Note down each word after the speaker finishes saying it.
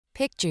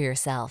Picture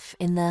yourself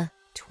in the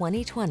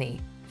 2020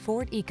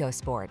 Ford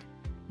EcoSport.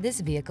 This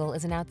vehicle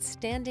is an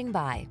outstanding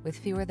buy with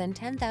fewer than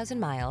 10,000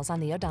 miles on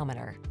the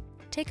odometer.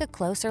 Take a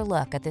closer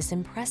look at this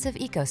impressive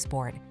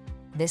EcoSport.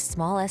 This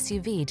small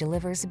SUV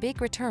delivers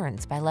big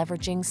returns by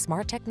leveraging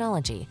smart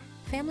technology,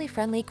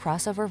 family-friendly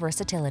crossover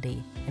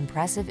versatility,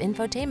 impressive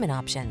infotainment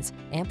options,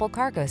 ample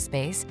cargo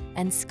space,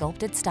 and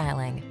sculpted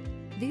styling.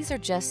 These are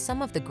just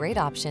some of the great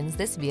options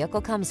this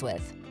vehicle comes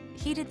with: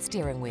 heated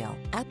steering wheel,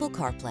 Apple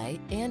CarPlay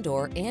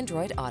and/or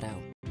Android Auto,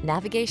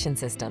 navigation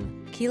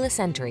system, keyless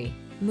entry,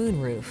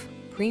 moonroof,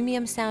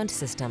 premium sound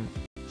system,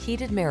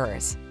 heated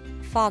mirrors,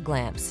 fog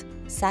lamps,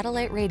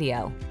 satellite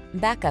radio,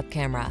 backup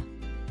camera.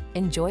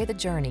 Enjoy the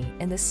journey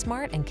in the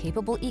smart and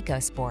capable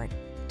EcoSport.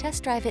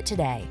 Test drive it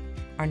today.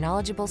 Our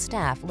knowledgeable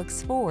staff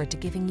looks forward to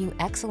giving you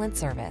excellent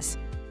service.